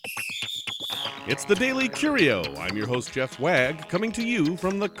It's the Daily Curio. I'm your host, Jeff Wagg, coming to you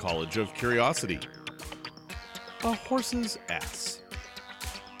from the College of Curiosity. A horse's ass.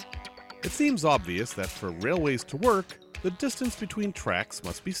 It seems obvious that for railways to work, the distance between tracks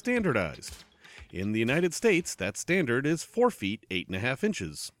must be standardized. In the United States, that standard is 4 feet 8.5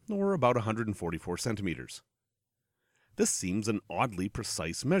 inches, or about 144 centimeters. This seems an oddly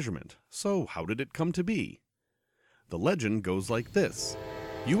precise measurement, so how did it come to be? The legend goes like this.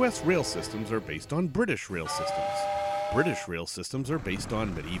 U.S. rail systems are based on British rail systems. British rail systems are based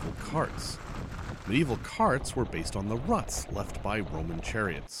on medieval carts. Medieval carts were based on the ruts left by Roman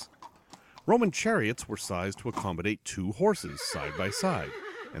chariots. Roman chariots were sized to accommodate 2 horses side by side,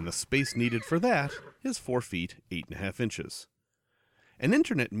 and the space needed for that is 4 feet 8.5 inches. An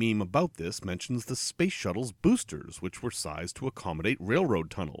internet meme about this mentions the space shuttle's boosters, which were sized to accommodate railroad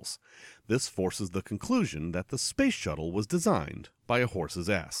tunnels. This forces the conclusion that the space shuttle was designed by a horse's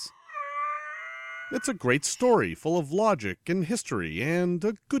ass. It's a great story full of logic and history and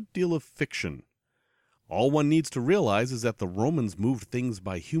a good deal of fiction. All one needs to realize is that the Romans moved things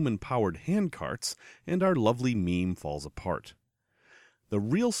by human-powered handcarts, and our lovely meme falls apart. The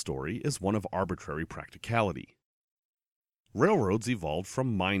real story is one of arbitrary practicality. Railroads evolved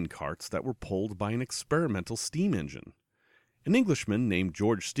from mine carts that were pulled by an experimental steam engine. An Englishman named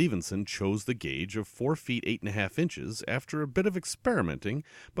George Stephenson chose the gauge of 4 feet 8.5 inches after a bit of experimenting,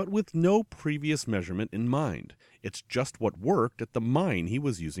 but with no previous measurement in mind. It's just what worked at the mine he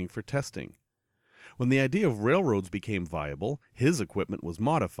was using for testing. When the idea of railroads became viable, his equipment was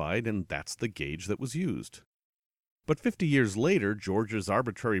modified, and that's the gauge that was used. But 50 years later, George's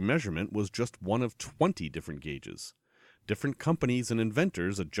arbitrary measurement was just one of 20 different gauges. Different companies and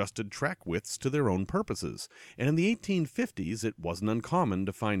inventors adjusted track widths to their own purposes, and in the 1850s it wasn't uncommon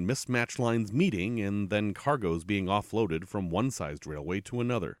to find mismatched lines meeting and then cargoes being offloaded from one sized railway to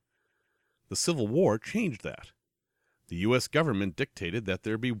another. The Civil War changed that. The U.S. government dictated that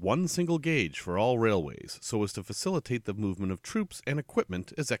there be one single gauge for all railways so as to facilitate the movement of troops and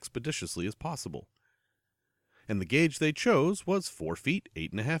equipment as expeditiously as possible. And the gauge they chose was 4 feet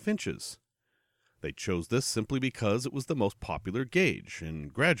 8.5 inches. They chose this simply because it was the most popular gauge,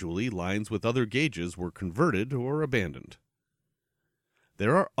 and gradually lines with other gauges were converted or abandoned.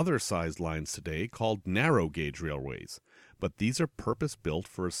 There are other sized lines today called narrow gauge railways, but these are purpose-built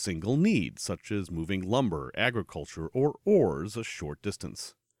for a single need, such as moving lumber, agriculture, or ores a short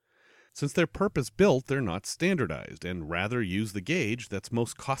distance. Since they're purpose-built, they're not standardized, and rather use the gauge that's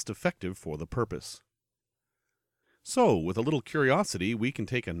most cost-effective for the purpose. So, with a little curiosity, we can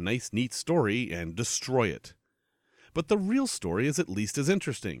take a nice, neat story and destroy it. But the real story is at least as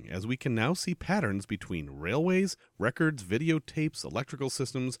interesting, as we can now see patterns between railways, records, videotapes, electrical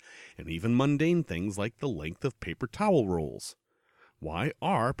systems, and even mundane things like the length of paper towel rolls. Why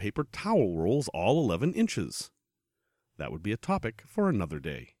are paper towel rolls all 11 inches? That would be a topic for another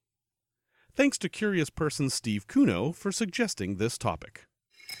day. Thanks to curious person Steve Kuno for suggesting this topic.